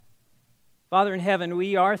Father in heaven,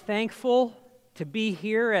 we are thankful to be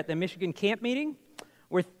here at the Michigan Camp Meeting.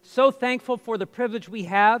 We're so thankful for the privilege we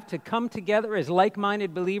have to come together as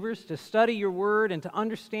like-minded believers to study your word and to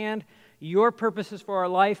understand your purposes for our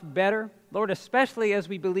life better. Lord, especially as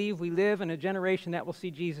we believe we live in a generation that will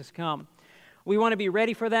see Jesus come. We want to be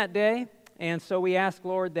ready for that day, and so we ask,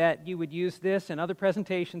 Lord, that you would use this and other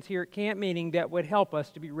presentations here at Camp Meeting that would help us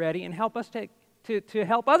to be ready and help us to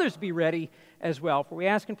help others be ready as well. For we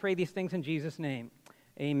ask and pray these things in Jesus' name.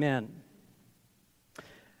 Amen.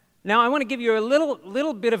 Now, I want to give you a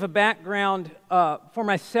little bit of a background for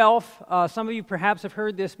myself. Some of you perhaps have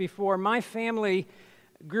heard this before. My family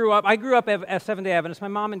I grew up as Seventh-day Adventist. My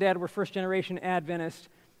mom and dad were first-generation Adventists.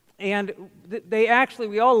 And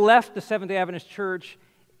we all left the Seventh-day Adventist Church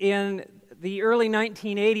in the early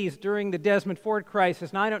 1980s during the Desmond Ford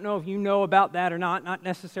crisis. Now, I don't know if you know about that or not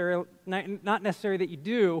necessarily that you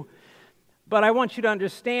do, but I want you to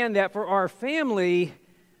understand that for our family,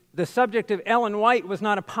 the subject of Ellen White was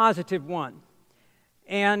not a positive one.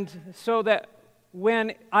 And so that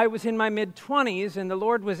when I was in my mid-20s and the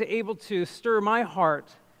Lord was able to stir my heart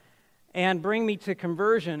and bring me to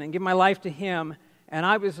conversion and give my life to Him, and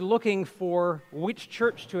I was looking for which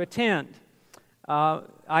church to attend,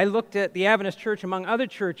 I looked at the Adventist Church among other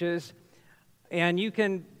churches, and you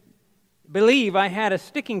can believe I had a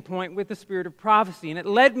sticking point with the spirit of prophecy, and it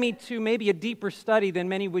led me to maybe a deeper study than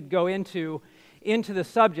many would go into the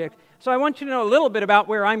subject. So I want you to know a little bit about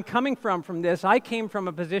where I'm coming from this. I came from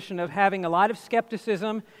a position of having a lot of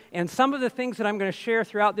skepticism, and some of the things that I'm going to share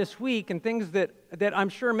throughout this week and things that I'm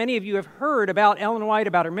sure many of you have heard about Ellen White,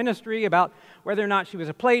 about her ministry, about whether or not she was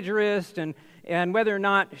a plagiarist and whether or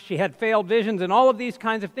not she had failed visions and all of these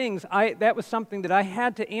kinds of things. That was something that I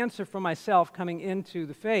had to answer for myself coming into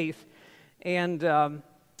the faith. And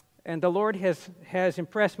the Lord has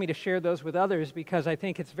impressed me to share those with others because I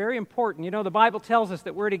think it's very important. You know, the Bible tells us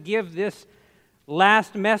that we're to give this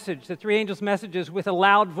last message, the three angels' messages, with a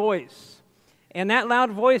loud voice. And that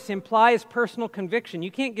loud voice implies personal conviction.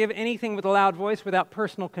 You can't give anything with a loud voice without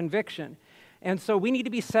personal conviction. And so we need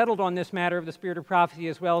to be settled on this matter of the spirit of prophecy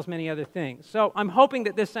as well as many other things. So I'm hoping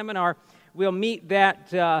that this seminar will meet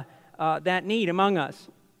that need among us.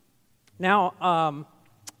 Now,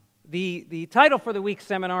 The title for the week's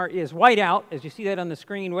seminar is White Out, as you see that on the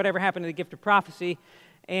screen, Whatever Happened to the Gift of Prophecy.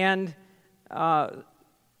 And I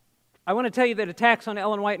want to tell you that attacks on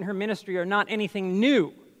Ellen White and her ministry are not anything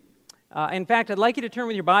new. In fact, I'd like you to turn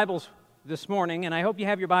with your Bibles this morning, and I hope you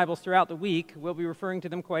have your Bibles throughout the week. We'll be referring to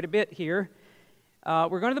them quite a bit here.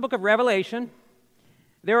 We're going to the book of Revelation.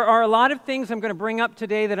 There are a lot of things I'm going to bring up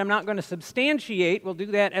today that I'm not going to substantiate. We'll do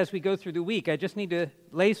that as we go through the week. I just need to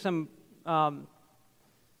lay some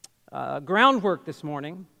groundwork this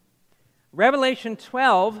morning. Revelation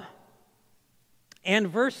 12 and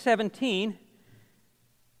verse 17,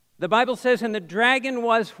 the Bible says, and the dragon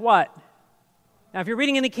was what? Now, if you're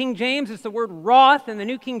reading in the King James, it's the word wroth. In the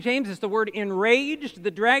New King James, it's the word enraged.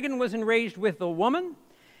 The dragon was enraged with the woman,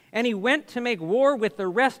 and he went to make war with the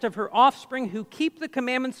rest of her offspring who keep the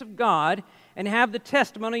commandments of God and have the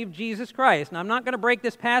testimony of Jesus Christ. Now, I'm not going to break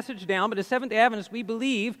this passage down, but as Seventh-day Adventists, we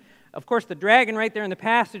believe, of course, the dragon right there in the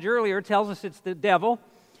passage earlier tells us it's the devil,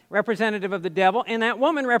 representative of the devil, and that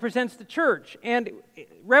woman represents the church. And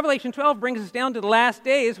Revelation 12 brings us down to the last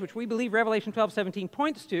days, which we believe Revelation 12:17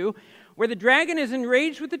 points to, where the dragon is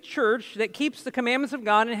enraged with the church that keeps the commandments of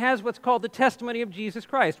God and has what's called the testimony of Jesus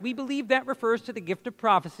Christ. We believe that refers to the gift of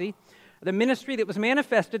prophecy, the ministry that was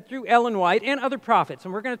manifested through Ellen White and other prophets.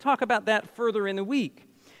 And we're going to talk about that further in the week.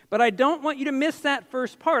 But I don't want you to miss that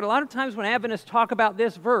first part. A lot of times when Adventists talk about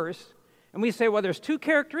this verse, and we say, well, there's two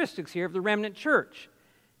characteristics here of the remnant church.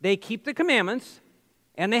 They keep the commandments,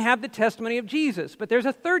 and they have the testimony of Jesus. But there's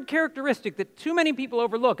a third characteristic that too many people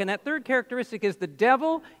overlook, and that third characteristic is the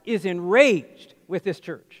devil is enraged with this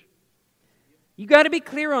church. You got to be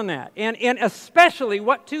clear on that. And especially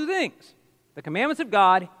what two things? The commandments of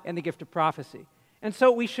God and the gift of prophecy. And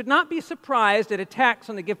so we should not be surprised at attacks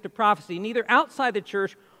on the gift of prophecy, neither outside the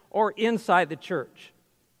church or inside the church.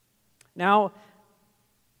 Now,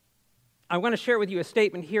 I want to share with you a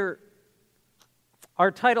statement here.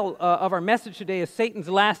 Our title of our message today is Satan's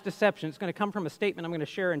Last Deception. It's going to come from a statement I'm going to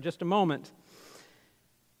share in just a moment.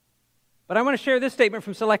 But I want to share this statement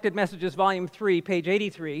from Selected Messages, Volume 3, page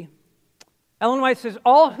 83. Ellen White says,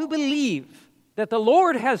 all who believe that the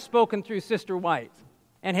Lord has spoken through Sister White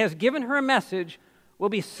and has given her a message will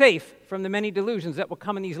be safe from the many delusions that will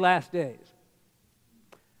come in these last days.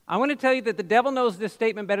 I want to tell you that the devil knows this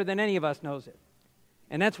statement better than any of us knows it.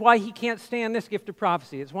 And that's why he can't stand this gift of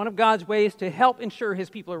prophecy. It's one of God's ways to help ensure his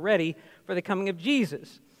people are ready for the coming of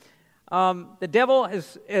Jesus. The devil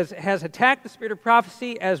has attacked the spirit of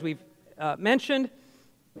prophecy, as we've mentioned.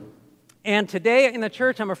 And today in the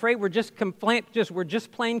church, I'm afraid we're just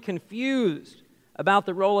plain confused about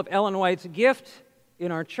the role of Ellen White's gift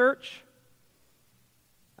in our church.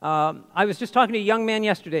 I was just talking to a young man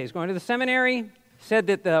yesterday. He's going to the seminary. Said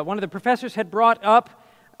that one of the professors had brought up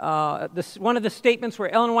one of the statements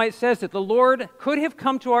where Ellen White says that the Lord could have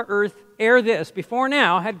come to our earth ere this, before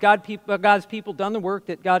now, had God's people done the work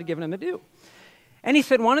that God had given them to do. And he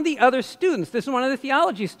said one of the other students, this is one of the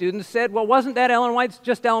theology students, said, well, wasn't that Ellen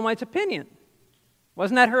White's opinion?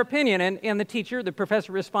 Wasn't that her opinion? And the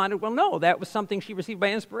professor responded, well, no, that was something she received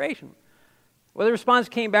by inspiration. Well, the response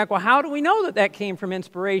came back, well, how do we know that came from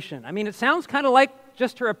inspiration? I mean, it sounds kind of like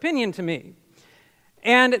just her opinion to me.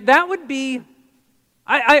 And that would be,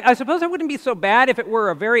 I suppose that wouldn't be so bad if it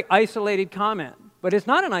were a very isolated comment, but it's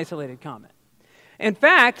not an isolated comment. In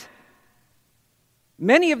fact,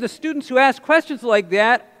 many of the students who ask questions like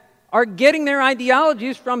that are getting their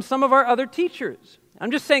ideologies from some of our other teachers. I'm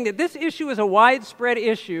just saying that this issue is a widespread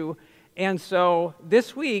issue, and so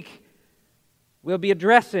this week we'll be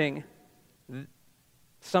addressing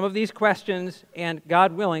some of these questions and,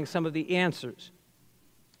 God willing, some of the answers.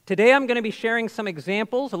 Today I'm going to be sharing some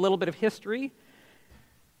examples, a little bit of history,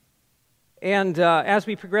 and as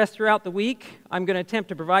we progress throughout the week, I'm going to attempt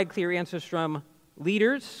to provide clear answers from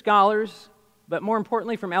leaders, scholars, but more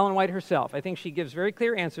importantly from Ellen White herself. I think she gives very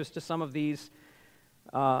clear answers to some of these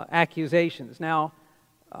accusations. Now,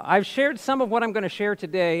 I've shared some of what I'm going to share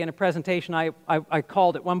today in a presentation I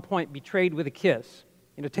called at one point "Betrayed with a Kiss."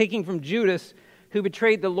 You know, taking from Judas, who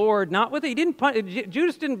betrayed the Lord,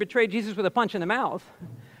 Judas didn't betray Jesus with a punch in the mouth.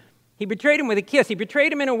 He betrayed him with a kiss. He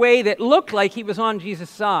betrayed him in a way that looked like he was on Jesus'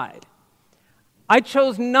 side. I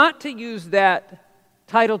chose not to use that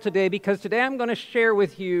title today because today I'm going to share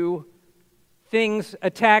with you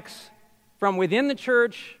attacks from within the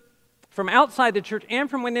church, from outside the church, and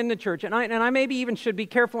from within the church. And I maybe even should be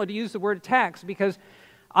careful to use the word attacks because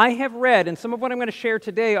I have read, and some of what I'm going to share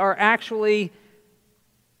today are actually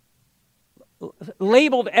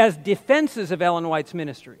labeled as defenses of Ellen White's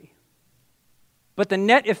ministry. But the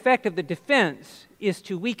net effect of the defense is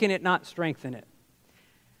to weaken it, not strengthen it.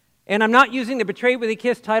 And I'm not using the "Betrayed with a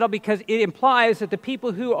Kiss" title because it implies that the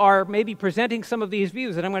people who are maybe presenting some of these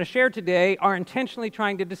views that I'm going to share today are intentionally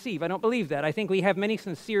trying to deceive. I don't believe that. I think we have many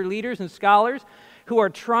sincere leaders and scholars who are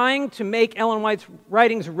trying to make Ellen White's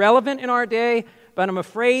writings relevant in our day, but I'm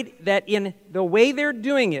afraid that in the way they're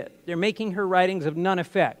doing it, they're making her writings of none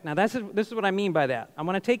effect. Now, this is what I mean by that. I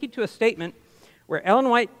want to take you to a statement where Ellen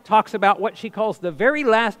White talks about what she calls the very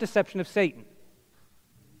last deception of Satan.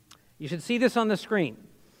 You should see this on the screen.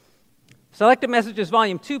 Selected Messages,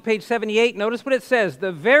 Volume 2, page 78. Notice what it says.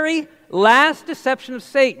 The very last deception of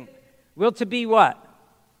Satan will to be what?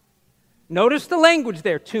 Notice the language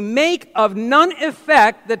there. To make of none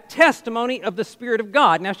effect the testimony of the Spirit of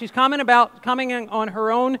God. Now she's commenting on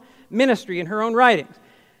her own ministry and her own writings.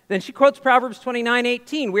 Then she quotes Proverbs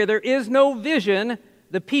 29:18, where there is no vision,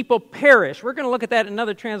 the people perish. We're going to look at that in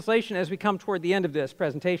another translation as we come toward the end of this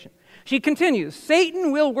presentation. She continues,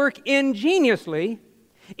 Satan will work ingeniously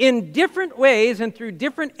in different ways and through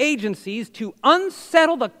different agencies to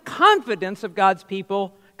unsettle the confidence of God's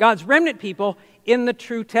people, God's remnant people, in the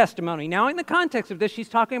true testimony. Now, in the context of this, she's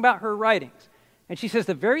talking about her writings. And she says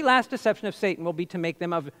the very last deception of Satan will be to make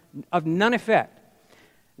them of none effect.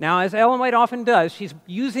 Now, as Ellen White often does, she's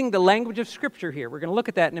using the language of Scripture here. We're going to look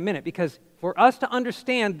at that in a minute because for us to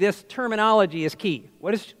understand this terminology is key.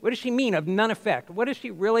 What does she mean of none effect? What is she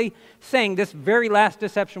really saying this very last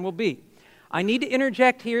deception will be? I need to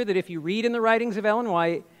interject here that if you read in the writings of Ellen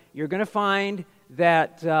White, you're going to find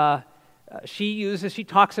that she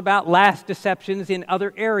talks about last deceptions in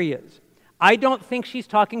other areas. I don't think she's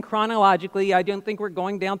talking chronologically. I don't think we're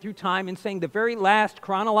going down through time and saying the very last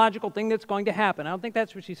chronological thing that's going to happen. I don't think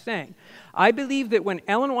that's what she's saying. I believe that when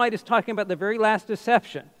Ellen White is talking about the very last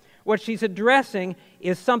deception, what she's addressing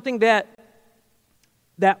is something that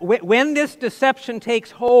when this deception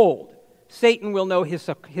takes hold, Satan will know his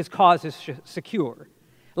cause is secure.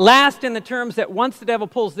 Last in the terms that once the devil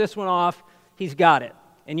pulls this one off, he's got it.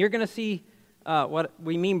 And you're going to see what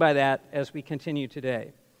we mean by that as we continue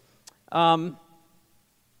today.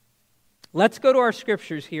 Let's go to our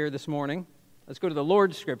scriptures here this morning. Let's go to the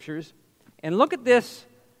Lord's scriptures and look at this,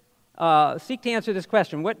 seek to answer this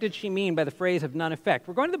question. What did she mean by the phrase of none effect?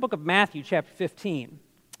 We're going to the book of Matthew chapter 15.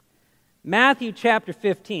 Matthew chapter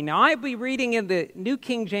 15. Now, I'll be reading in the New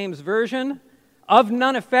King James Version. Of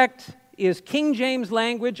none effect is King James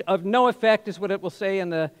language. Of no effect is what it will say in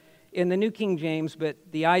the New King James, but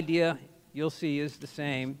the idea, you'll see, is the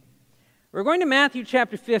same. We're going to Matthew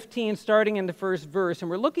chapter 15, starting in the first verse, and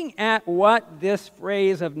we're looking at what this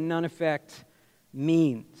phrase of none effect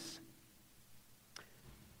means.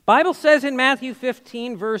 Bible says in Matthew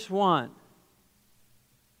 15, verse 1,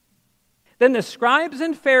 "Then the scribes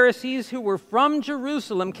and Pharisees who were from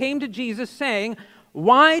Jerusalem came to Jesus, saying,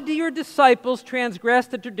 'Why do your disciples transgress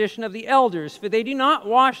the tradition of the elders? For they do not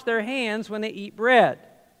wash their hands when they eat bread.'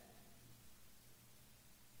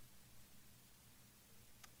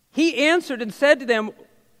 He answered and said to them,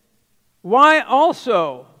 'Why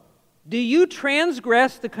also do you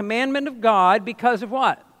transgress the commandment of God because of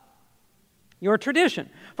what? Your tradition.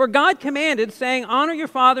 For God commanded, saying, Honor your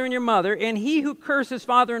father and your mother, and he who curses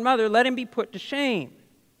father and mother, let him be put to shame.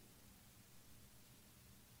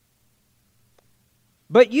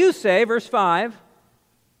 But you say,'" verse 5,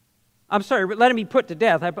 let him be put to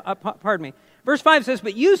death. Pardon me. Verse 5 says,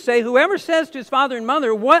 "But you say, whoever says to his father and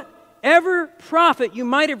mother, whatever profit you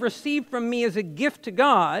might have received from me as a gift to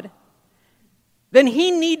God, then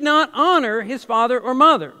he need not honor his father or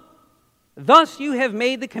mother. Thus you have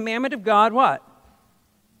made the commandment of God" what?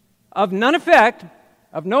 "Of no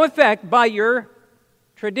effect by your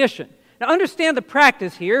tradition." Now understand the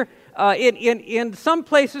practice here. In some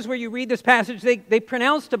places where you read this passage, they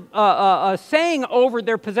pronounced a saying over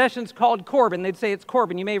their possessions called Corban. They'd say it's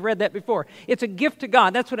Corban. You may have read that before. It's a gift to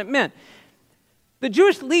God. That's what it meant. The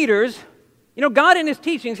Jewish leaders, God in his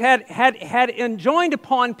teachings had enjoined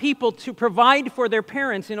upon people to provide for their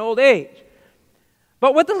parents in old age.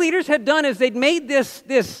 But what the leaders had done is they'd made this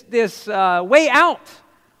way out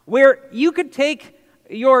where you could take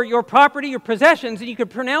your property, your possessions, and you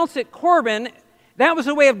could pronounce it Corban. That was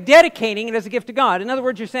a way of dedicating it as a gift to God. In other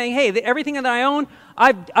words, you're saying, hey, everything that I own,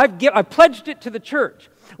 I've pledged it to the church.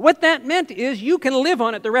 What that meant is you can live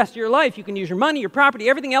on it the rest of your life. You can use your money, your property,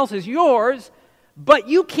 everything else is yours, but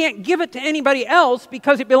you can't give it to anybody else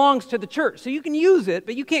because it belongs to the church. So you can use it,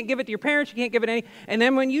 but you can't give it to your parents, you can't give it to any, and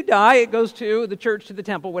then when you die, it goes to the church, to the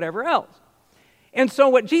temple, whatever else. And so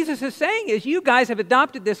what Jesus is saying is you guys have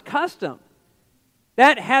adopted this custom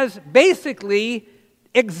that has basically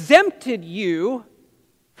exempted you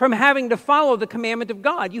from having to follow the commandment of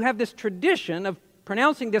God. You have this tradition of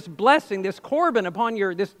pronouncing this blessing, this Corban upon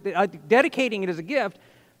dedicating it as a gift,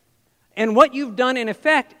 and what you've done in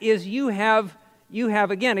effect is you have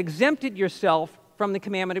again exempted yourself from the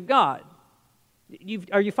commandment of God.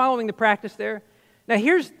 Are you following the practice there? Now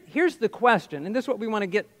here's the question, and this is what we want to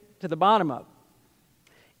get to the bottom of.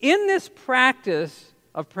 In this practice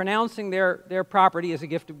of pronouncing their property as a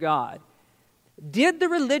gift of God, did the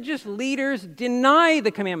religious leaders deny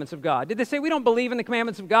the commandments of God? Did they say, we don't believe in the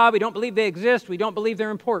commandments of God, we don't believe they exist, we don't believe they're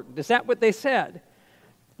important? Is that what they said?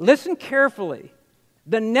 Listen carefully.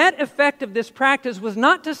 The net effect of this practice was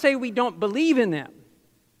not to say we don't believe in them.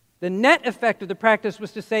 The net effect of the practice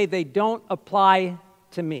was to say they don't apply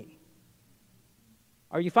to me.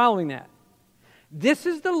 Are you following that? This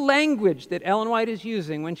is the language that Ellen White is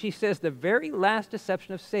using when she says the very last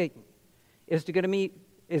deception of Satan is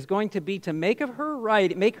going to be to make her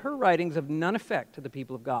writings of none effect to the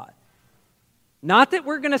people of God. Not that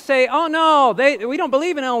we're going to say, oh no, we don't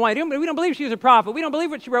believe in Ellen White, we don't believe she was a prophet, we don't believe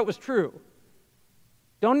what she wrote was true.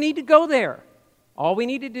 Don't need to go there. All we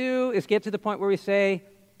need to do is get to the point where we say,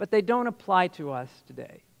 but they don't apply to us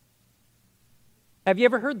today. Have you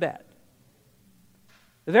ever heard that?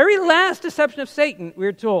 The very last deception of Satan,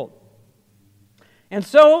 we're told. And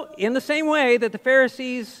so, in the same way that the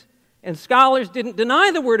Pharisees and scholars didn't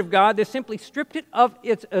deny the Word of God, they simply stripped it of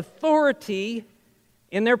its authority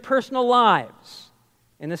in their personal lives.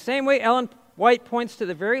 In the same way, Ellen White points to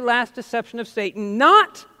the very last deception of Satan,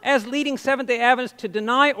 not as leading Seventh-day Adventists to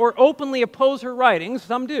deny or openly oppose her writings,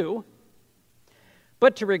 some do,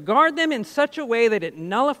 but to regard them in such a way that it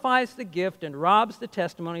nullifies the gift and robs the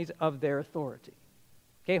testimonies of their authority.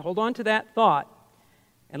 Okay, hold on to that thought.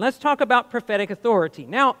 And let's talk about prophetic authority.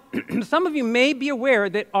 Now, some of you may be aware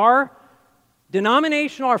that our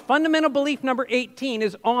denominational, our fundamental belief number 18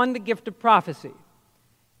 is on the gift of prophecy.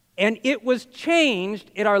 And it was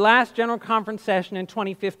changed at our last General Conference session in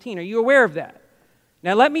 2015. Are you aware of that?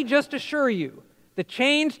 Now, let me just assure you, the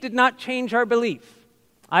change did not change our belief.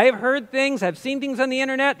 I have heard things, I've seen things on the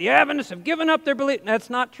internet, the Adventists have given up their belief. That's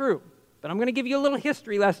not true. But I'm going to give you a little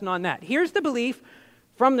history lesson on that. Here's the belief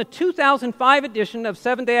from the 2005 edition of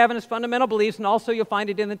Seventh-day Adventist Fundamental Beliefs, and also you'll find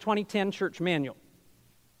it in the 2010 Church Manual.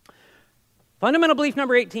 Fundamental belief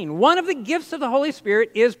number 18. One of the gifts of the Holy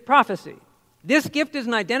Spirit is prophecy. This gift is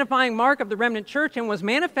an identifying mark of the remnant church and was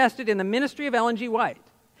manifested in the ministry of Ellen G. White.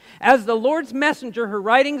 As the Lord's messenger, her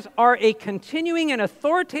writings are a continuing and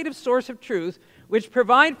authoritative source of truth which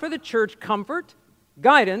provide for the church comfort,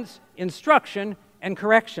 guidance, instruction, and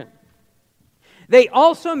correction. They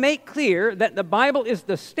also make clear that the Bible is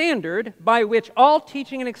the standard by which all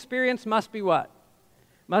teaching and experience must be what?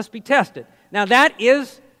 Must be tested. Now that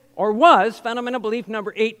is, or was, fundamental belief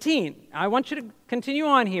number 18. I want you to continue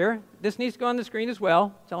on here. This needs to go on the screen as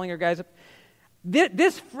well, telling our guys.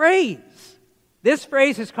 This phrase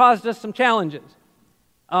has caused us some challenges.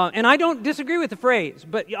 And I don't disagree with the phrase,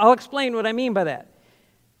 but I'll explain what I mean by that.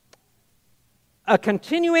 A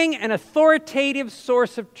continuing and authoritative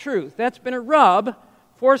source of truth. That's been a rub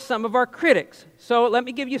for some of our critics. So let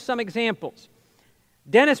me give you some examples.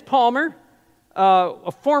 Dennis Palmer,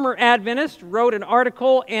 a former Adventist, wrote an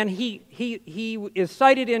article, and he is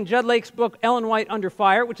cited in Judd Lake's book, Ellen White Under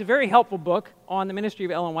Fire, which is a very helpful book on the ministry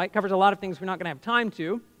of Ellen White. Covers a lot of things we're not going to have time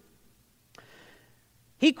to.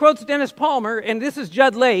 He quotes Dennis Palmer, and this is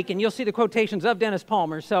Judd Lake, and you'll see the quotations of Dennis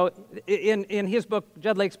Palmer. So in his book,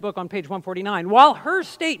 Judd Lake's book on page 149, while her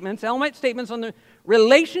statements, Ellen White's statements on the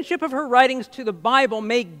relationship of her writings to the Bible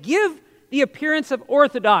may give the appearance of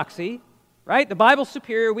orthodoxy, right? The Bible's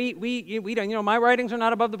superior. We don't, my writings are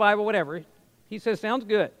not above the Bible, whatever. He says, sounds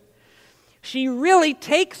good. She really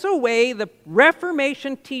takes away the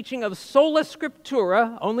Reformation teaching of sola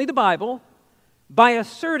scriptura, only the Bible, by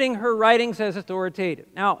asserting her writings as authoritative.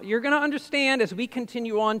 Now, you're going to understand as we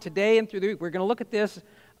continue on today and through the week, we're going to look at this,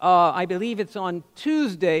 I believe it's on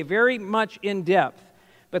Tuesday, very much in depth.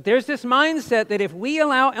 But there's this mindset that if we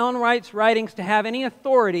allow Ellen White's writings to have any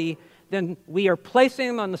authority, then we are placing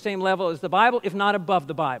them on the same level as the Bible, if not above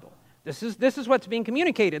the Bible. This is what's being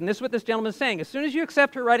communicated, and this is what this gentleman is saying. As soon as you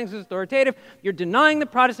accept her writings as authoritative, you're denying the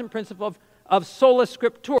Protestant principle of sola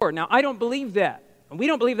scriptura. Now, I don't believe that. And we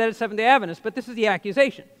don't believe that as Seventh-day Adventists, but this is the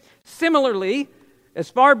accusation. Similarly, as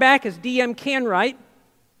far back as D.M. Canright,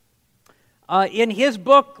 in his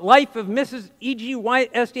book, Life of Mrs. E.G.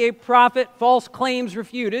 White, SDA Prophet, False Claims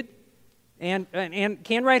Refuted, and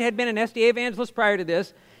Canright had been an SDA evangelist prior to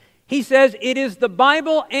this, he says, it is the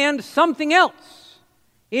Bible and something else.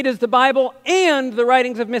 It is the Bible and the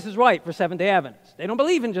writings of Mrs. White for Seventh-day Adventists. They don't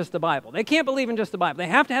believe in just the Bible. They can't believe in just the Bible. They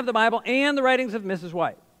have to have the Bible and the writings of Mrs.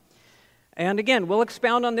 White. And again, we'll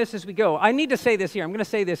expound on this as we go. I need to say this here. I'm going to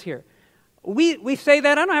say this here. We say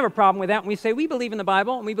that. I don't have a problem with that. And we say we believe in the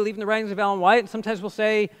Bible and we believe in the writings of Ellen White. And sometimes we'll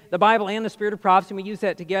say the Bible and the Spirit of prophecy, and we use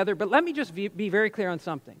that together. But let me just be very clear on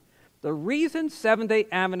something. The reason Seventh-day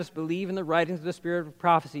Adventists believe in the writings of the Spirit of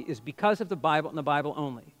prophecy is because of the Bible and the Bible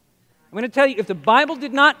only. I'm going to tell you, if the Bible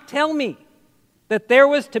did not tell me that there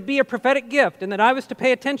was to be a prophetic gift and that I was to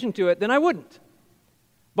pay attention to it, then I wouldn't.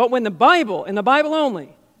 But when the Bible and the Bible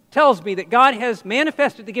only tells me that God has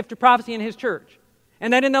manifested the gift of prophecy in His church,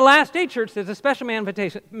 and that in the last day church there's a special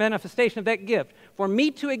manifestation of that gift, for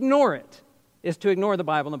me to ignore it is to ignore the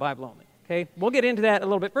Bible and the Bible only. Okay? We'll get into that a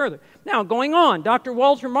little bit further. Now, going on, Dr.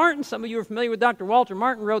 Walter Martin, some of you are familiar with Dr. Walter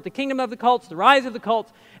Martin, wrote The Kingdom of the Cults, The Rise of the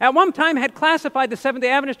Cults. At one time had classified the Seventh-day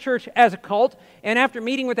Adventist Church as a cult, and after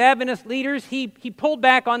meeting with Adventist leaders, he pulled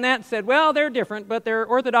back on that and said, well, they're different, but they're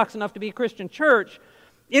orthodox enough to be a Christian church.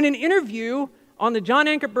 In an interview on the John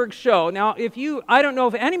Ankerberg Show. Now, I don't know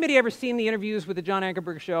if anybody ever seen the interviews with the John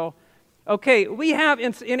Ankerberg Show. Okay, we have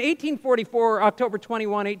in 1844, October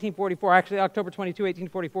 21, 1844, actually October 22,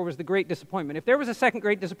 1844 was the Great Disappointment. If there was a second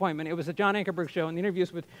Great Disappointment, it was the John Ankerberg Show and the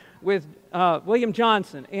interviews with William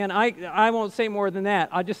Johnson. And I won't say more than that.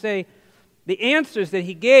 I'll just say the answers that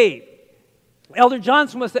he gave. Elder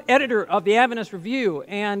Johnson was the editor of the Adventist Review,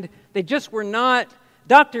 and they just were not.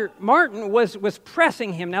 Dr. Martin was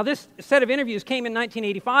pressing him. Now, this set of interviews came in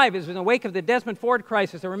 1985. It was in the wake of the Desmond Ford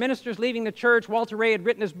crisis. There were ministers leaving the church. Walter Ray had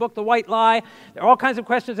written his book, The White Lie. There are all kinds of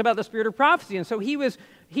questions about the Spirit of prophecy. And so he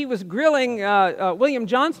was grilling William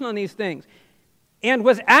Johnson on these things and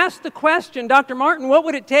was asked the question, Dr. Martin, what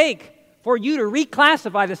would it take for you to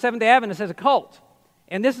reclassify the Seventh-day Adventists as a cult?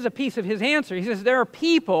 And this is a piece of his answer. He says, there are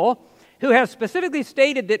people who have specifically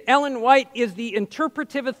stated that Ellen White is the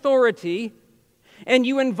interpretive authority, and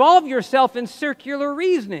you involve yourself in circular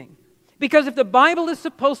reasoning. Because if the Bible is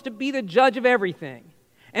supposed to be the judge of everything,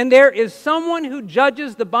 and there is someone who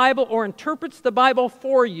judges the Bible or interprets the Bible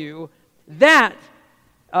for you, that's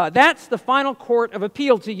the final court of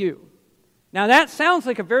appeal to you. Now that sounds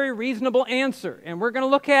like a very reasonable answer, and we're going to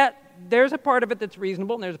look at, there's a part of it that's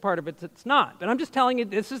reasonable, and there's a part of it that's not. But I'm just telling you,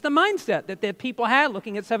 this is the mindset that people had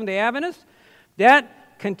looking at Seventh-day Adventists,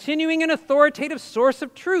 that continuing an authoritative source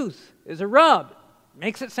of truth is a rub.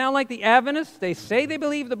 Makes it sound like the Adventists, they say they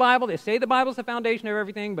believe the Bible, they say the Bible's the foundation of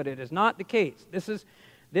everything, but it is not the case. This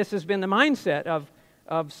has been the mindset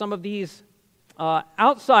of some of these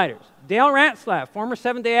outsiders. Dale Ratzlaff, former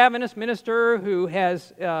Seventh-day Adventist minister who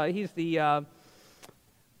has, he's the,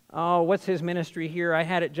 what's his ministry here? I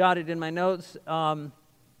had it jotted in my notes.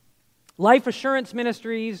 Life Assurance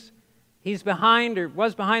Ministries, he's behind or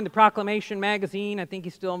was behind the Proclamation magazine. I think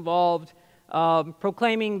he's still involved,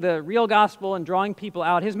 proclaiming the real gospel and drawing people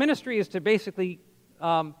out. His ministry is to basically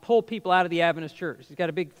pull people out of the Adventist church. He's got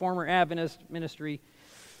a big former Adventist ministry.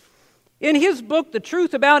 In his book, The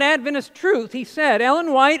Truth About Adventist Truth, he said,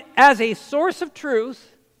 Ellen White, as a source of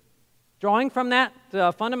truth, drawing from that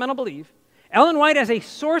fundamental belief, Ellen White as a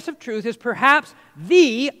source of truth is perhaps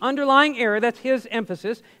the underlying error, that's his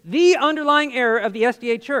emphasis, the underlying error of the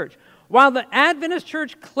SDA church. While the Adventist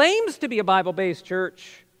church claims to be a Bible-based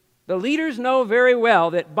church, the leaders know very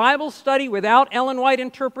well that Bible study without Ellen White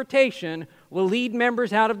interpretation will lead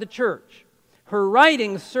members out of the church. Her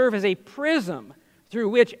writings serve as a prism through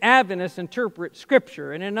which Adventists interpret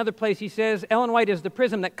Scripture. And in another place he says, Ellen White is the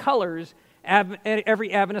prism that colors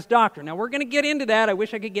every Adventist doctrine. Now we're going to get into that. I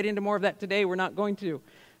wish I could get into more of that today. We're not going to.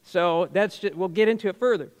 So we'll get into it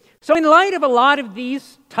further. So in light of a lot of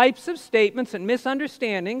these types of statements and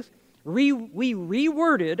misunderstandings, we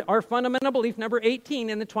reworded our fundamental belief number 18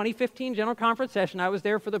 in the 2015 General Conference session. I was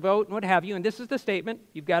there for the vote and what have you. And this is the statement.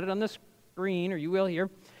 You've got it on the screen, or you will here.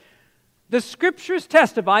 The Scriptures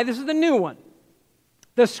testify, this is the new one.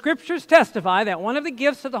 The Scriptures testify that one of the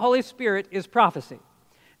gifts of the Holy Spirit is prophecy.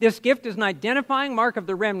 This gift is an identifying mark of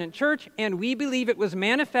the remnant church, and we believe it was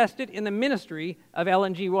manifested in the ministry of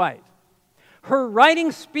Ellen G. White. Her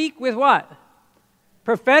writings speak with what?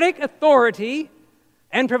 Prophetic authority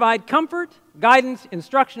and provide comfort, guidance,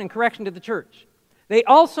 instruction, and correction to the church. They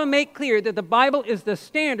also make clear that the Bible is the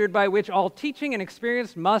standard by which all teaching and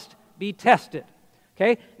experience must be tested.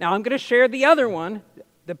 Okay? Now I'm going to share the other one.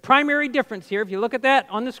 The primary difference here, if you look at that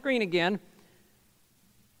on the screen again.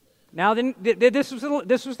 Now, this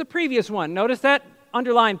was the previous one. Notice that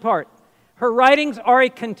underlined part. Her writings are a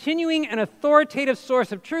continuing and authoritative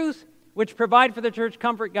source of truth, which provide for the church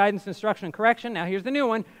comfort, guidance, instruction, and correction. Now, here's the new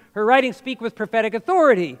one. Her writings speak with prophetic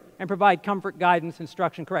authority and provide comfort, guidance,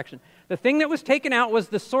 instruction, correction. The thing that was taken out was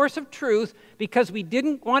the source of truth, because we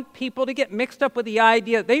didn't want people to get mixed up with the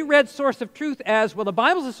idea. They read source of truth as, well, the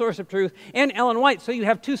Bible's a source of truth, and Ellen White, so you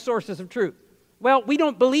have two sources of truth. Well, we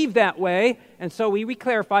don't believe that way, and so we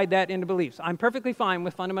reclarified that into beliefs. I'm perfectly fine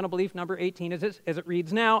with fundamental belief number 18 as it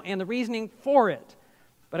reads now, and the reasoning for it.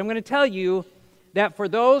 But I'm going to tell you that for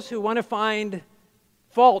those who want to find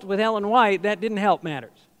fault with Ellen White, that didn't help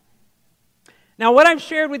matters. Now, what I've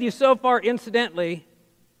shared with you so far, incidentally,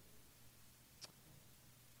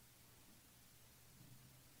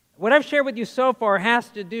 has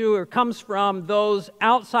to do or comes from those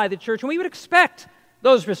outside the church, and we would expect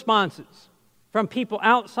those responses from people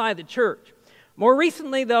outside the church. More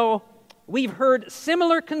recently, though, we've heard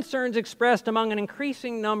similar concerns expressed among an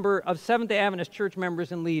increasing number of Seventh-day Adventist church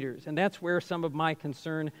members and leaders, and that's where some of my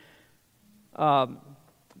concern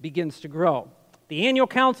begins to grow. The annual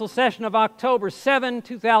council session of October 7,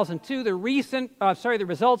 2002, the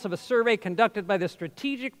results of a survey conducted by the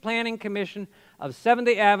Strategic Planning Commission of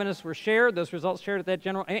Seventh-day Adventists were shared. Those results shared at that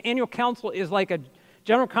annual council is like a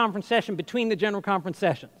general conference session between the general conference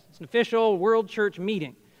sessions. It's an official world church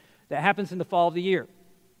meeting that happens in the fall of the year.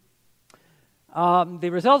 The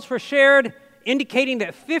results were shared, indicating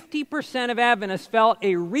that 50% of Adventists felt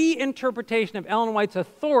a reinterpretation of Ellen White's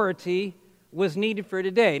authority was needed for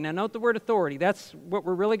today. Now note the word authority. That's what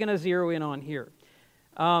we're really going to zero in on here.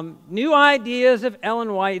 New ideas of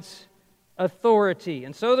Ellen White's authority.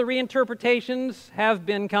 And so the reinterpretations have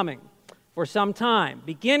been coming for some time,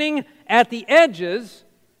 beginning at the edges,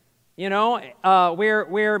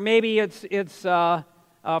 where maybe it's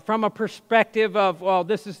from a perspective of, well,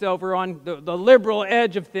 this is over on the liberal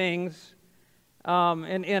edge of things, we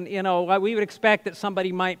would expect that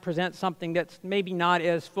somebody might present something that's maybe not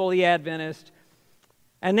as fully Adventist,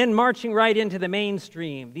 and then marching right into the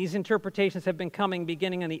mainstream. These interpretations have been coming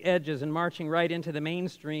beginning on the edges and marching right into the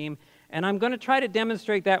mainstream. And I'm going to try to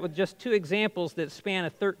demonstrate that with just two examples that span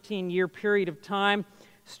a 13-year period of time,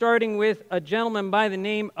 starting with a gentleman by the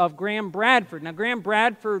name of Graham Bradford. Now, Graham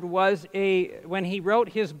Bradford was when he wrote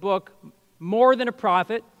his book, More Than a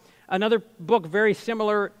Prophet, another book very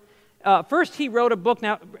similar. First, he wrote a book.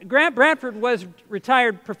 Now, Graham Bradford was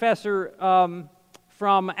retired professor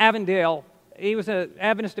from Avondale. He was an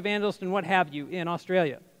Adventist evangelist and what have you in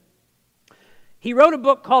Australia. He wrote a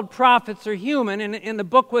book called Prophets Are Human, and the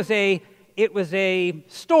book was a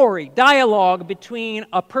story, dialogue between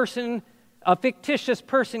a fictitious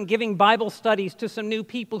person giving Bible studies to some new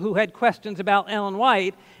people who had questions about Ellen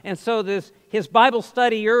White. And so his Bible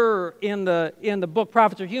studier in the book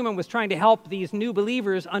Prophets Are Human was trying to help these new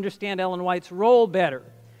believers understand Ellen White's role better.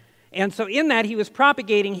 And so in that, he was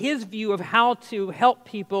propagating his view of how to help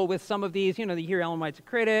people with some of these. You hear Ellen White's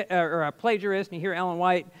a plagiarist, and you hear Ellen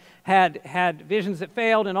White had visions that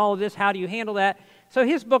failed and all of this. How do you handle that? So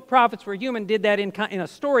his book, Prophets Were Human, did that in a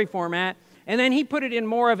story format, and then he put it in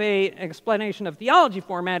more of an explanation of theology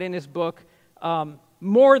format in his book,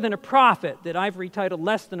 More Than a Prophet, that I've retitled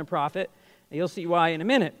Less Than a Prophet. And you'll see why in a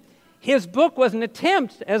minute. His book was an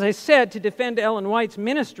attempt, as I said, to defend Ellen White's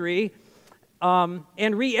ministry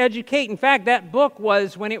and re-educate. In fact, that book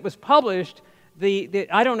was, when it was published,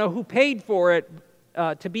 I don't know who paid for it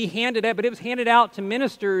to be handed out, but it was handed out to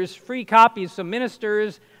ministers, free copies. So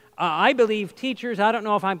ministers, I believe teachers, I don't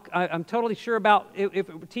know if I'm totally sure about if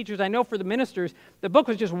it were teachers. I know for the ministers, the book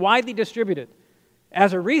was just widely distributed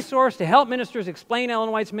as a resource to help ministers explain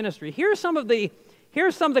Ellen White's ministry. Here are some of the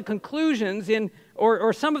conclusions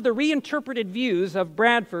or some of the reinterpreted views of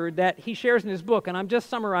Bradford that he shares in his book, and I'm just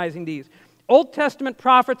summarizing these. Old Testament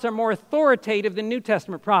prophets are more authoritative than New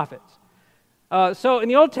Testament prophets. So in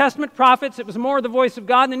the Old Testament prophets, it was more the voice of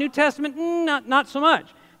God. In the New Testament, not so much.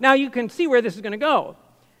 Now you can see where this is going to go.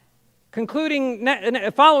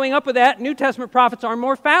 Following up with that, New Testament prophets are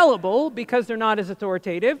more fallible because they're not as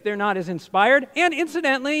authoritative, they're not as inspired, and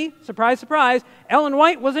incidentally, surprise, surprise, Ellen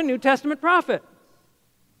White was a New Testament prophet.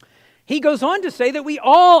 He goes on to say that we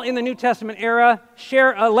all in the New Testament era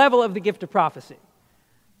share a level of the gift of prophecy.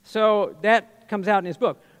 So that comes out in his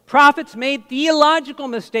book. Prophets made theological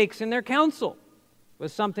mistakes in their counsel,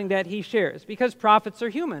 was something that he shares, because prophets are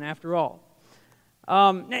human after all.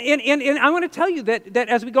 And I want to tell you that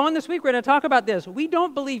as we go on this week, we're going to talk about this. We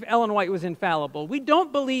don't believe Ellen White was infallible. We do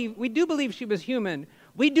believe she was human.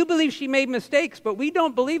 We do believe she made mistakes, but we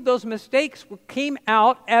don't believe those mistakes came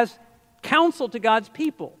out as counsel to God's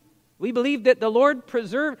people. We believe that the Lord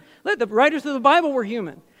preserved, the writers of the Bible were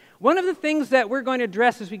human. One of the things that we're going to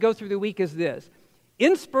address as we go through the week is this.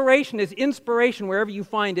 Inspiration is inspiration wherever you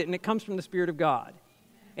find it, and it comes from the Spirit of God.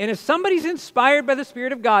 And if somebody's inspired by the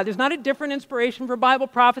Spirit of God, there's not a different inspiration for Bible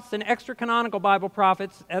prophets than extra-canonical Bible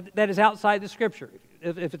prophets that is outside the Scripture.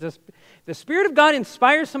 If the Spirit of God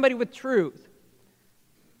inspires somebody with truth,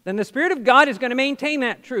 then the Spirit of God is going to maintain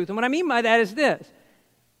that truth. And what I mean by that is this.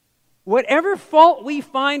 Whatever fault we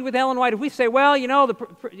find with Ellen White, if we say, well,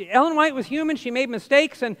 Ellen White was human, she made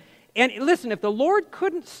mistakes, and listen, if the Lord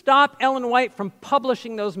couldn't stop Ellen White from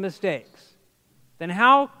publishing those mistakes, then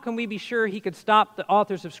how can we be sure he could stop the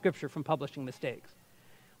authors of Scripture from publishing mistakes?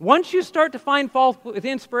 Once you start to find fault with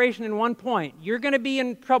inspiration in one point, you're going to be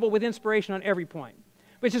in trouble with inspiration on every point.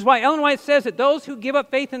 Which is why Ellen White says that those who give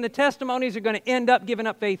up faith in the testimonies are going to end up giving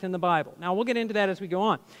up faith in the Bible. Now, we'll get into that as we go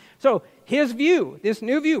on. So, his view, this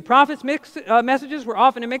new view, prophets' messages were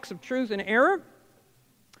often a mix of truth and error.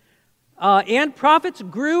 And prophets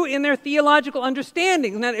grew in their theological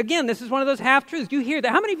understanding. Now, again, this is one of those half-truths. You hear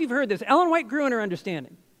that. How many of you have heard this? Ellen White grew in her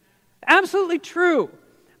understanding. Absolutely true.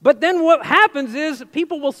 But then what happens is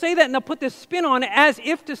people will say that and they'll put this spin on it as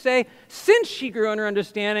if to say, since she grew in her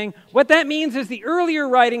understanding, what that means is the earlier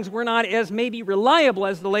writings were not as maybe reliable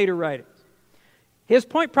as the later writings. His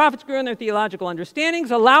point, prophets grew in their theological understandings,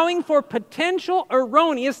 allowing for potential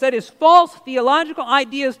erroneous, that is false theological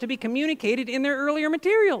ideas to be communicated in their earlier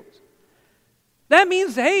materials. That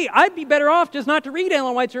means, hey, I'd be better off just not to read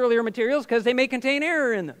Ellen White's earlier materials because they may contain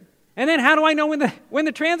error in them. And then how do I know when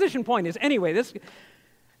the transition point is? Anyway,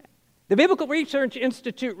 the Biblical Research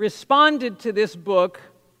Institute responded to this book.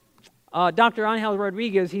 Dr. Angel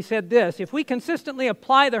Rodriguez, he said this: if we consistently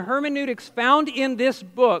apply the hermeneutics found in this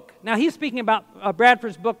book, now he's speaking about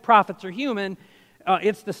Bradford's book, Prophets Are Human.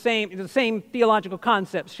 It's the same theological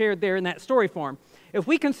concepts shared there in that story form. If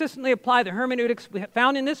we consistently apply the hermeneutics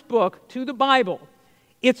found in this book to the Bible,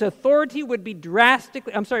 its authority would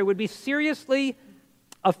be seriously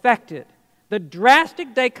affected. The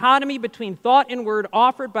drastic dichotomy between thought and word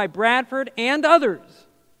offered by Bradford and others.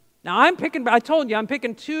 Now I told you I'm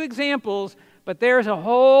picking two examples, but there's a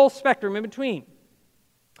whole spectrum in between.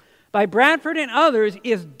 By Bradford and others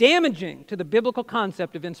is damaging to the biblical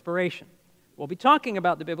concept of inspiration. We'll be talking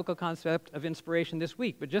about the biblical concept of inspiration this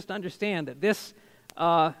week, but just understand that this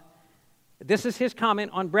is his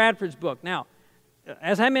comment on Bradford's book. Now,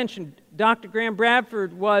 as I mentioned, Dr. Graham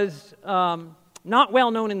Bradford was not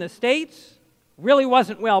well known in the States, really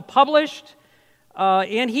wasn't well published,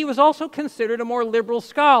 and he was also considered a more liberal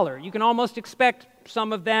scholar. You can almost expect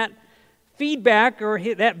some of that feedback or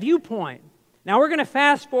that viewpoint. Now we're going to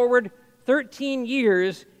fast forward 13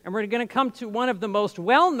 years, and we're going to come to one of the most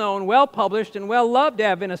well-known, well-published, and well-loved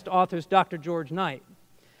Adventist authors, Dr. George Knight.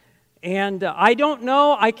 And I don't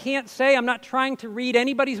know, I can't say, I'm not trying to read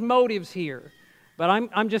anybody's motives here, But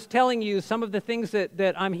I'm just telling you some of the things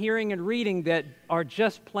that I'm hearing and reading that are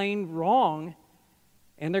just plain wrong,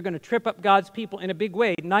 and they're going to trip up God's people in a big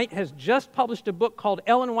way. Knight has just published a book called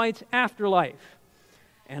Ellen White's Afterlife.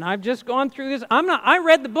 And I've just gone through this. I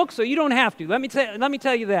read the book, so you don't have to. Let me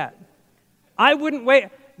tell you that. I wouldn't wait.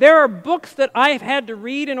 There are books that I've had to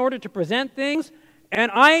read in order to present things,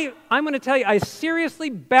 and I'm going to tell you, I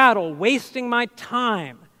seriously battle wasting my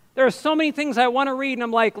time. There are so many things I want to read, and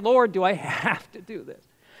I'm like, Lord, do I have to do this?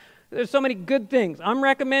 There's so many good things. I'm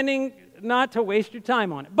recommending not to waste your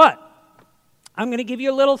time on it. But I'm going to give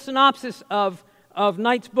you a little synopsis of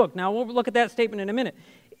Knight's book. Now, we'll look at that statement in a minute.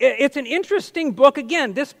 It's an interesting book.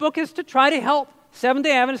 Again, this book is to try to help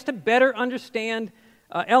Seventh-day Adventists to better understand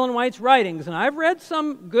Ellen White's writings. And I've read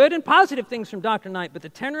some good and positive things from Dr. Knight, but the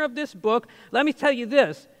tenor of this book, let me tell you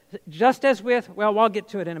this, just as with, well, I'll get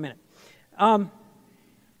to it in a minute.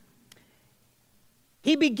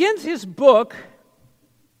 He begins his book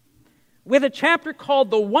with a chapter called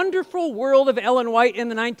The Wonderful World of Ellen White in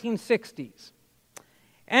the 1960s.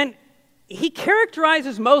 And he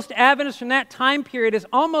characterizes most Adventists from that time period as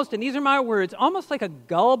almost, and these are my words, almost like a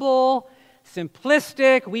gullible,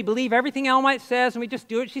 simplistic, we believe everything Ellen White says and we just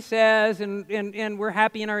do what she says and we're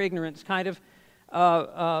happy in our ignorance kind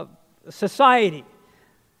of society.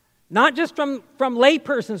 Not just from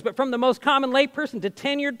laypersons, but from the most common layperson to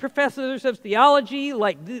tenured professors of theology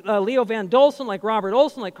like Leo Van Dolson, like Robert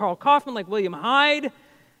Olson, like Carl Kaufman, like William Hyde,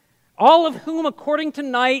 all of whom, according to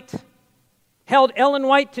Knight, held Ellen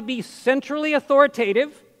White to be centrally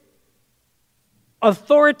authoritative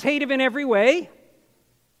in every way,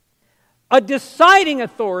 a deciding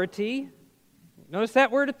authority. Notice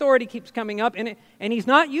that word authority keeps coming up, and he's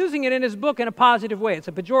not using it in his book in a positive way. It's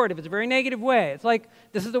a pejorative. It's a very negative way. It's like,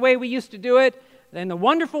 this is the way we used to do it in the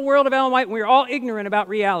wonderful world of Ellen White when we were all ignorant about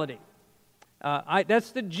reality.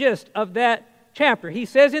 That's the gist of that chapter. He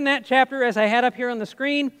says in that chapter, as I had up here on the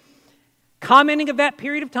screen, commenting of that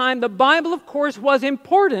period of time, the Bible, of course, was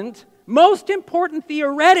important, most important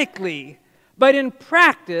theoretically, but in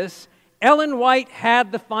practice, Ellen White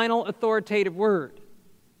had the final authoritative word.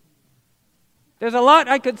 There's a lot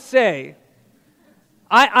I could say.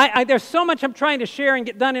 There's so much I'm trying to share and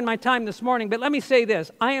get done in my time this morning, but let me say this.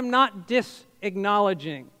 I am not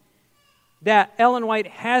disacknowledging that Ellen White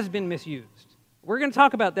has been misused. We're going to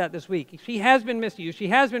talk about that this week. She has been misused. She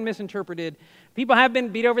has been misinterpreted. People have been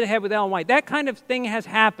beat over the head with Ellen White. That kind of thing has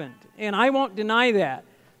happened, and I won't deny that.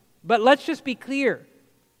 But let's just be clear.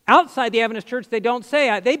 Outside the Adventist church, they don't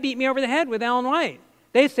say, they beat me over the head with Ellen White.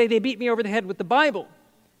 They say they beat me over the head with the Bible.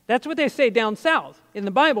 That's what they say down south in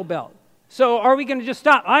the Bible Belt. So are we going to just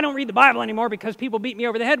stop? I don't read the Bible anymore because people beat me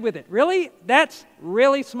over the head with it. Really? That's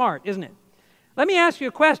really smart, isn't it? Let me ask you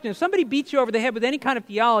a question. If somebody beats you over the head with any kind of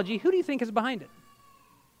theology, who do you think is behind it?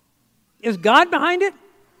 Is God behind it?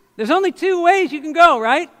 There's only two ways you can go,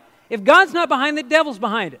 right? If God's not behind it, the devil's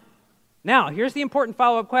behind it. Now, here's the important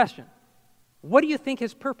follow-up question. What do you think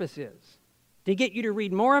his purpose is? To get you to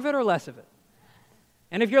read more of it or less of it?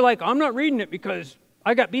 And if you're like, I'm not reading it because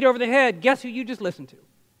I got beat over the head, guess who you just listened to?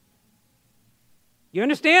 You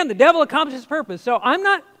understand? The devil accomplishes his purpose. So I'm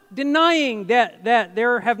not denying that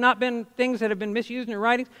there have not been things that have been misused in her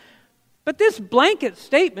writings. But this blanket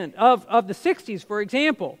statement of the 60s, for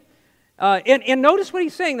example, and notice what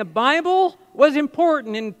he's saying. The Bible was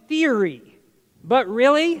important in theory, but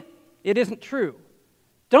really, it isn't true.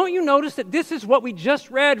 Don't you notice that this is what we just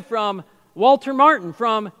read from Walter Martin,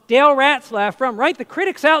 from Dale Ratzlaff, from, right, the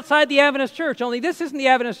critics outside the Adventist church, only this isn't the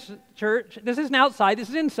Adventist church, this isn't outside, this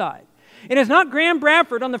is inside. And it's not Graham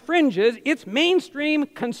Bradford on the fringes, it's mainstream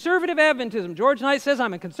conservative Adventism. George Knight says,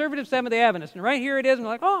 I'm a conservative Seventh-day Adventist, and right here it is, and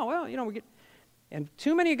we're like, oh, well, we get... And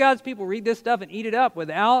too many of God's people read this stuff and eat it up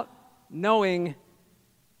without knowing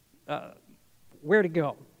where to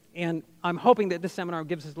go. And I'm hoping that this seminar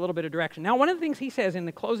gives us a little bit of direction. Now, one of the things he says in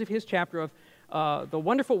the close of his chapter of The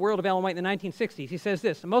Wonderful World of Ellen White in the 1960s, he says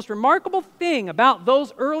this, the most remarkable thing about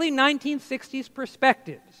those early 1960s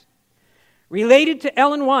perspectives related to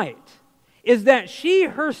Ellen White is that she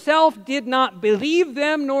herself did not believe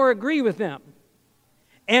them nor agree with them.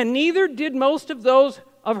 And neither did most of those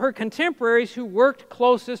of her contemporaries who worked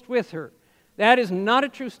closest with her. That is not a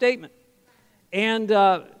true statement. And,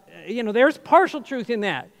 there's partial truth in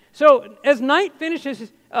that. So as Knight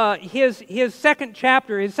finishes his second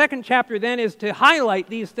chapter then is to highlight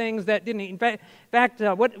these things that didn't. In fact,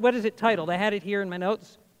 what is it titled? I had it here in my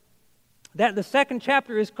notes. That the second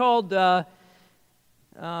chapter is called. I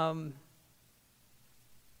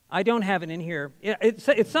don't have it in here.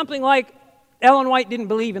 It's something like Ellen White didn't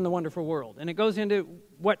believe in the wonderful world, and it goes into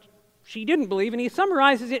what she didn't believe, and he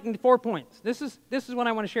summarizes it in 4 points. This is what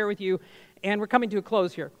I want to share with you, and we're coming to a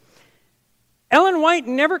close here. Ellen White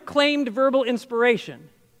never claimed verbal inspiration.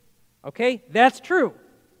 Okay, that's true.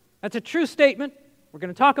 That's a true statement. We're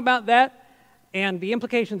going to talk about that and the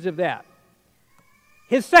implications of that.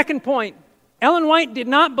 His second point, Ellen White did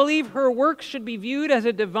not believe her works should be viewed as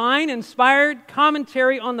a divine inspired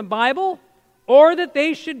commentary on the Bible, or that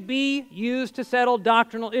they should be used to settle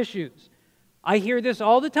doctrinal issues. I hear this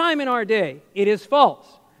all the time in our day. It is false.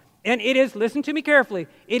 And it is, listen to me carefully,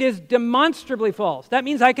 it is demonstrably false. That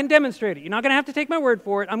means I can demonstrate it. You're not going to have to take my word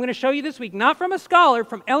for it. I'm going to show you this week, not from a scholar,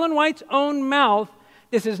 from Ellen White's own mouth.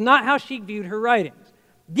 This is not how she viewed her writings.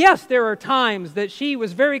 Yes, there are times that she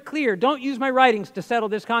was very clear, don't use my writings to settle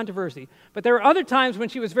this controversy. But there are other times when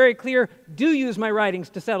she was very clear, do use my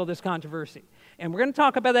writings to settle this controversy. And we're going to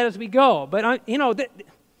talk about that as we go. But,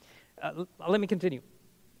 let me continue.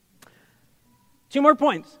 2 more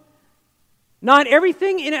points. Not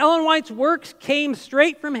everything in Ellen White's works came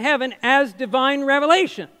straight from heaven as divine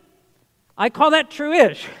revelation. I call that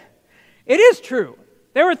true-ish. It is true.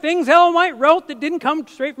 There were things Ellen White wrote that didn't come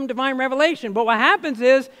straight from divine revelation. But what happens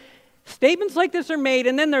is statements like this are made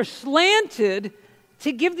and then they're slanted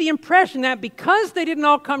to give the impression that because they didn't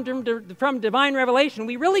all come from divine revelation,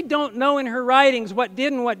 we really don't know in her writings what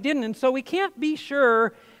did and what didn't. And so we can't be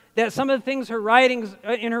sure that some of the things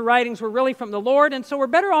in her writings were really from the Lord, and so we're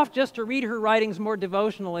better off just to read her writings more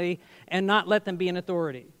devotionally and not let them be an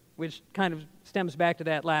authority, which kind of stems back to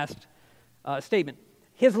that last statement.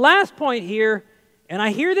 His last point here, and I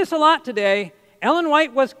hear this a lot today, Ellen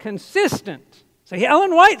White was consistent. So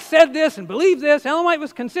Ellen White said this and believed this. Ellen White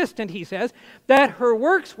was consistent, he says, that her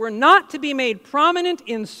works were not to be made prominent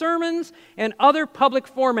in sermons and other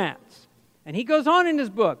public formats. And he goes on in his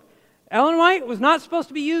book, Ellen White was not supposed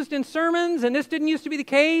to be used in sermons, and this didn't used to be the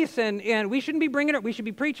case, and we shouldn't be bringing it. We should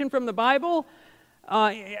be preaching from the Bible.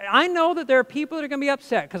 I know that there are people that are going to be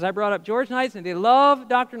upset because I brought up George Knight, and they love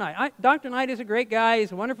Dr. Knight. Dr. Knight is a great guy.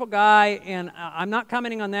 He's a wonderful guy, and I'm not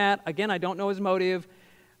commenting on that. Again, I don't know his motive,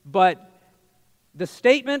 but this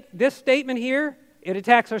statement here, it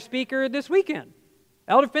attacks our speaker this weekend.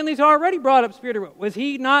 Elder Finley's already brought up spirit of will. Was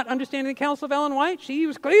he not understanding the counsel of Ellen White? She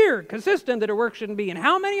was clear, consistent that her work shouldn't be. And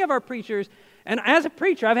how many of our preachers, and as a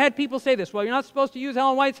preacher, I've had people say this, well, you're not supposed to use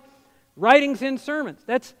Ellen White's writings in sermons.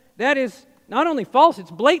 That is not only false,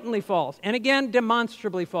 it's blatantly false. And again,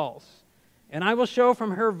 demonstrably false. And I will show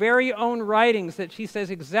from her very own writings that she says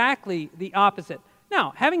exactly the opposite.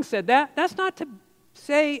 Now, having said that, that's not to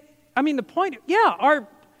say, the point,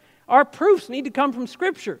 our proofs need to come from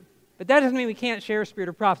Scripture. But that doesn't mean we can't share a spirit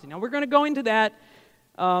of prophecy. Now, we're going to go into that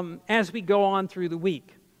as we go on through the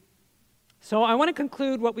week. So I want to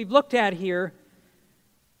conclude what we've looked at here.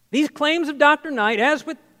 These claims of Dr. Knight, as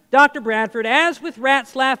with Dr. Bradford, as with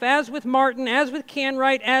Ratzlaff, as with Martin, as with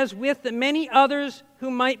Canwright, as with the many others who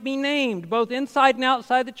might be named, both inside and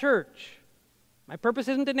outside the church. My purpose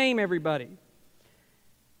isn't to name everybody.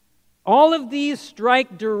 All of these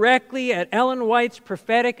strike directly at Ellen White's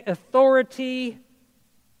prophetic authority,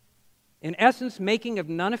 in essence, making of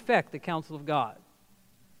none effect the counsel of God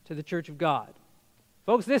to the church of God.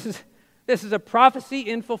 Folks, this is a prophecy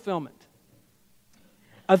in fulfillment.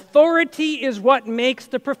 Authority is what makes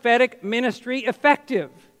the prophetic ministry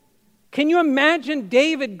effective. Can you imagine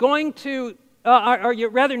Nathan going to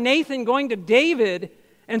David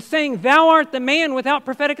and saying, "Thou art the man," without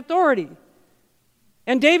prophetic authority?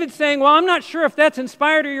 And David saying, "Well, I'm not sure if that's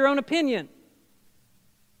inspired or your own opinion."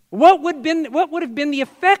 What would have been the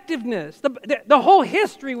effectiveness? The whole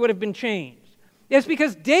history would have been changed. It's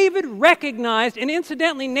because David recognized, and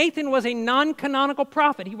incidentally, Nathan was a non-canonical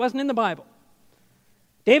prophet. He wasn't in the Bible.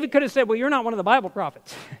 David could have said, "Well, you're not one of the Bible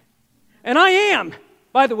prophets." And I am,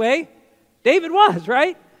 by the way. David was,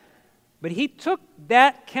 right? But he took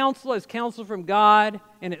that counsel as counsel from God,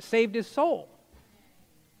 and it saved his soul.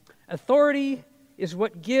 Authority is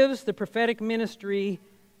what gives the prophetic ministry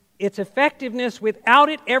its effectiveness. Without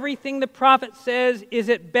it, everything the prophet says is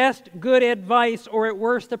at best good advice, or at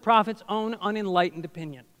worst, the prophet's own unenlightened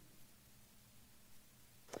opinion.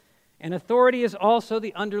 And authority is also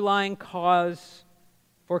the underlying cause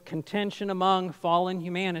for contention among fallen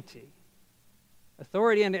humanity.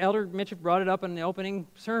 Authority, and Elder Mitchell brought it up in the opening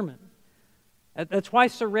sermon. That's why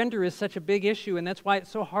surrender is such a big issue, and that's why it's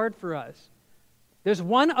so hard for us. There's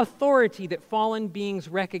one authority that fallen beings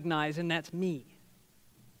recognize, and that's me.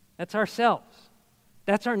 That's ourselves.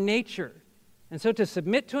 That's our nature. And so to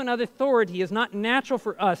submit to another authority is not natural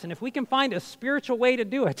for us. And if we can find a spiritual way to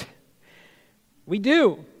do it, we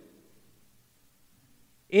do.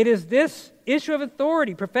 It is this issue of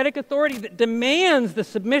authority, prophetic authority, that demands the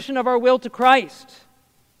submission of our will to Christ.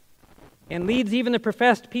 and leads even the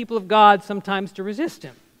professed people of God sometimes to resist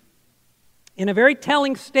him. In a very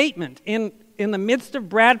telling statement in the midst of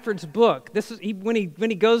Bradford's book, this is when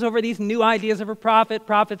he goes over these new ideas of a prophet.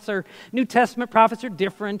 New Testament prophets are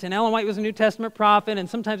different, and Ellen White was a New Testament prophet, and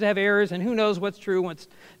sometimes they have errors, and who knows what's true, what's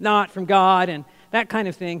not from God, and that kind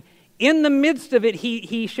of thing. In the midst of it,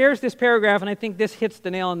 he shares this paragraph, and I think this hits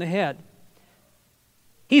the nail on the head.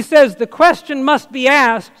 He says, the question must be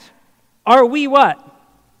asked, are we what?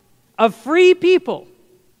 A free people.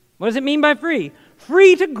 What does it mean by free?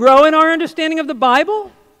 Free to grow in our understanding of the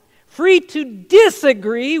Bible? Free to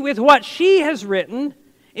disagree with what she has written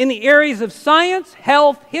in the areas of science,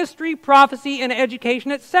 health, history, prophecy, and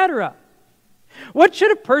education, etc. What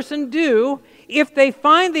should a person do if they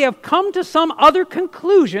find they have come to some other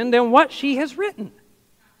conclusion than what she has written?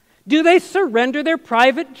 Do they surrender their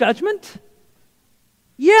private judgment?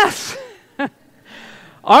 Yes.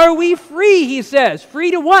 Are we free, he says?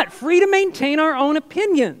 Free to what? Free to maintain our own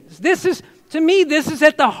opinions. To me, this is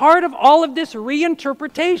at the heart of all of this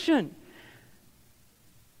reinterpretation.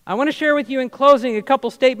 I want to share with you in closing a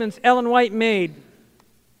couple statements Ellen White made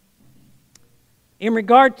in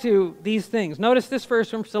regard to these things. Notice this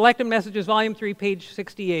first from Selected Messages, Volume 3, page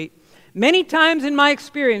 68. Many times in my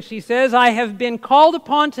experience, she says, I have been called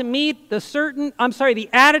upon to meet the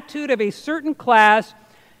attitude of a certain class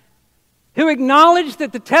who acknowledged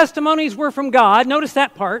that the testimonies were from God. Notice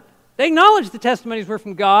that part. They acknowledged the testimonies were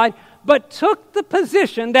from God, but took the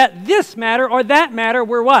position that this matter or that matter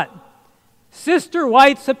were what? Sister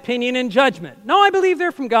White's opinion and judgment. No, I believe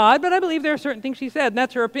they're from God, but I believe there are certain things she said, and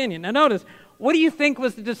that's her opinion. Now notice, what do you think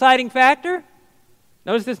was the deciding factor?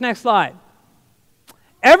 Notice this next slide.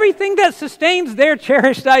 Everything that sustains their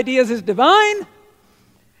cherished ideas is divine,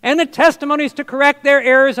 and the testimonies to correct their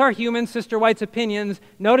errors are human, Sister White's opinions.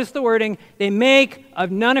 Notice the wording, they make of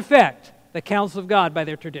none effect the counsel of God by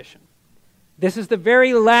their tradition. This is the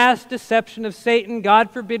very last deception of Satan.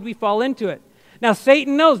 God forbid we fall into it. Now,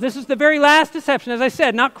 Satan knows this is the very last deception, as I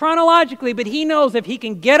said, not chronologically, but he knows if he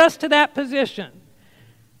can get us to that position,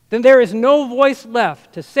 then there is no voice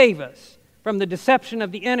left to save us from the deception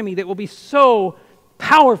of the enemy that will be so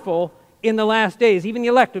powerful in the last days. Even the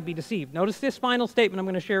elect would be deceived. Notice this final statement I'm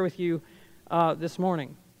going to share with you this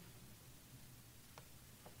morning.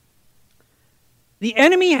 The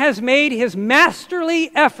enemy has made his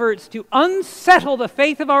masterly efforts to unsettle the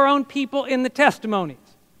faith of our own people in the testimonies.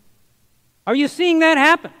 Are you seeing that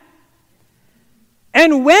happen?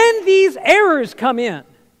 And when these errors come in,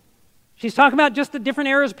 she's talking about just the different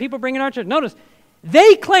errors people bring in our church. Notice,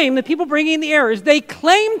 they claim, the people bringing in the errors, they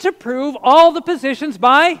claim to prove all the positions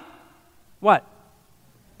by what?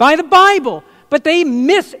 By the Bible. But they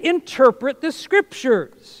misinterpret the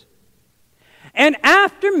Scriptures. And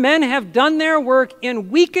after men have done their work in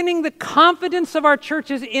weakening the confidence of our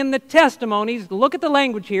churches in the testimonies, look at the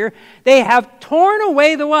language here, they have torn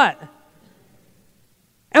away the what?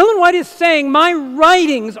 Ellen White is saying, my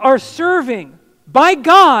writings are serving by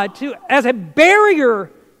God as a barrier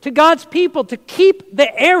to God's people to keep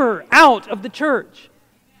the error out of the church.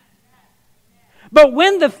 But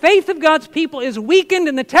when the faith of God's people is weakened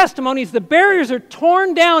in the testimonies, the barriers are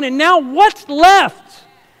torn down, and now what's left?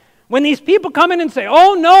 When these people come in and say,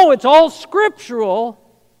 oh no, it's all scriptural,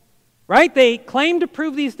 right? They claim to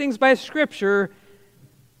prove these things by Scripture,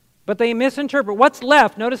 but they misinterpret. What's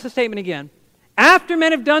left? Notice the statement again. After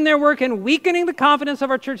men have done their work in weakening the confidence of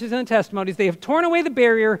our churches in the testimonies, they have torn away the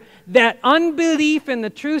barrier that unbelief in the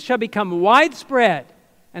truth shall become widespread.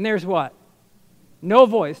 And there's what? No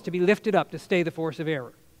voice to be lifted up to stay the force of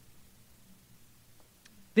error.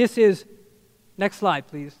 This is, next slide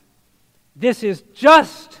please. This is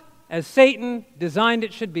just as Satan designed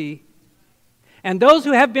it should be. And those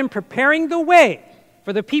who have been preparing the way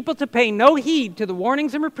for the people to pay no heed to the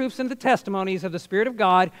warnings and reproofs and the testimonies of the Spirit of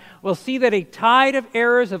God will see that a tide of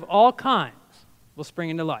errors of all kinds will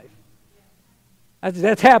spring into life.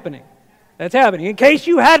 That's happening. That's happening. In case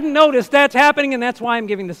you hadn't noticed, that's happening, and that's why I'm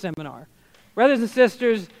giving the seminar. Brothers and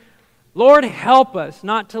sisters, Lord, help us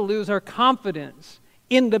not to lose our confidence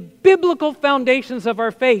in the biblical foundations of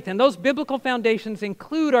our faith. And those biblical foundations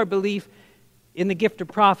include our belief in the gift of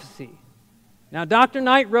prophecy. Now, Dr.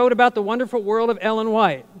 Knight wrote about the wonderful world of Ellen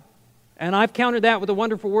White, and I've countered that with the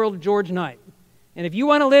wonderful world of George Knight. And if you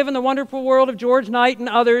want to live in the wonderful world of George Knight and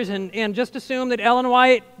others and just assume that Ellen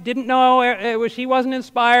White didn't know, she wasn't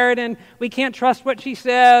inspired, and we can't trust what she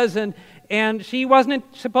says, and she wasn't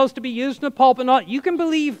supposed to be used in the pulpit and all, you can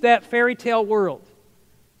believe that fairy tale world.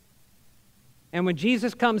 And when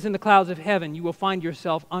Jesus comes in the clouds of heaven, you will find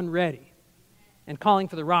yourself unready and calling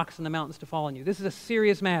for the rocks and the mountains to fall on you. This is a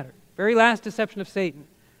serious matter. Very last deception of Satan.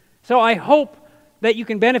 So I hope that you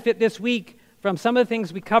can benefit this week from some of the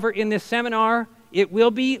things we cover in this seminar. It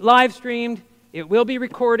will be live streamed. It will be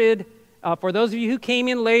recorded. For those of you who came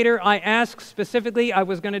in later, I asked specifically, I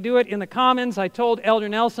was going to do it in the Commons. I told Elder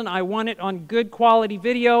Nelson I want it on good quality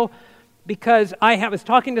video because I was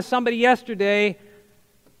talking to somebody yesterday,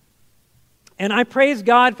 and I praise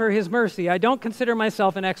God for His mercy. I don't consider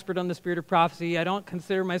myself an expert on the spirit of prophecy. I don't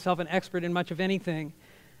consider myself an expert in much of anything.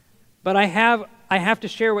 But I have to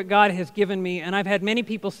share what God has given me, and I've had many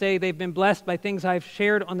people say they've been blessed by things I've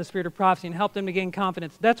shared on the spirit of prophecy and helped them to gain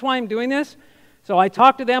confidence. That's why I'm doing this. So I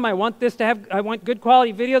talked to them. I want good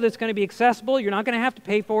quality video that's going to be accessible. You're not going to have to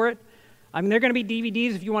pay for it. I mean, they're going to be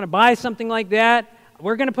DVDs if you want to buy something like that.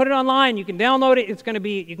 We're going to put it online. You can download it.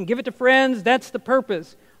 You can give it to friends. That's the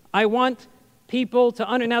purpose. I want people to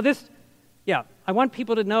I want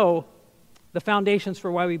people to know the foundations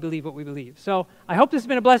for why we believe what we believe. So I hope this has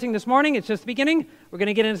been a blessing this morning. It's just the beginning. We're going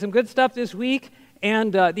to get into some good stuff this week.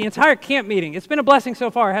 And the entire camp meeting, it's been a blessing so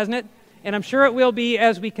far, hasn't it? And I'm sure it will be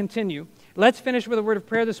as we continue. Let's finish with a word of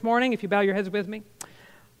prayer this morning, if you bow your heads with me.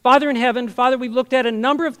 Father in heaven, Father, we've looked at a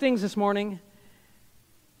number of things this morning.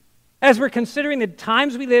 As we're considering the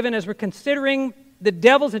times we live in, as we're considering the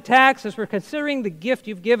devil's attacks, as we're considering the gift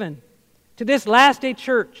you've given to this last day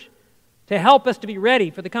church to help us to be ready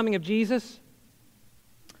for the coming of Jesus.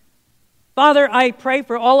 Father, I pray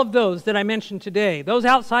for all of those that I mentioned today, those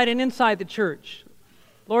outside and inside the church.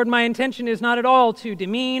 Lord, my intention is not at all to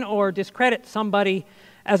demean or discredit somebody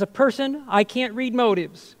as a person. I can't read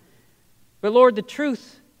motives. But Lord, the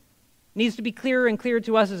truth needs to be clearer and clearer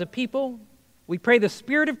to us as a people. We pray the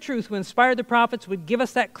Spirit of truth who inspired the prophets would give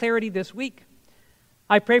us that clarity this week.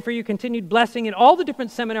 I pray for your continued blessing in all the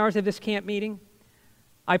different seminars of this camp meeting.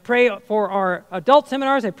 I pray for our adult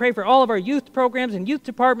seminars. I pray for all of our youth programs and youth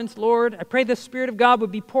departments, Lord. I pray the Spirit of God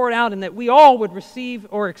would be poured out and that we all would receive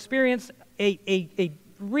or experience a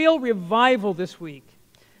real revival this week.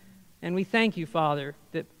 And we thank you, Father,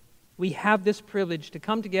 that we have this privilege to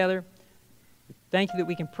come together. Thank you that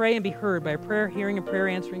we can pray and be heard by a prayer-hearing and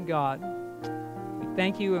prayer-answering God. We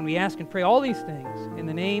thank you and we ask and pray all these things in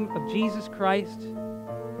the name of Jesus Christ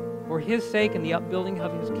for His sake and the upbuilding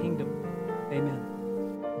of His kingdom. Amen.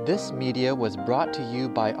 This media was brought to you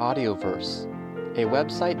by Audioverse, a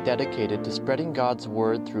website dedicated to spreading God's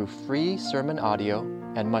Word through free sermon audio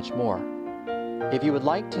and much more. If you would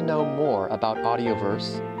like to know more about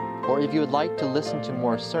Audioverse, or if you would like to listen to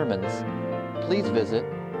more sermons, please visit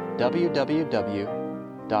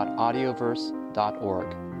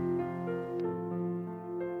www.audioverse.org.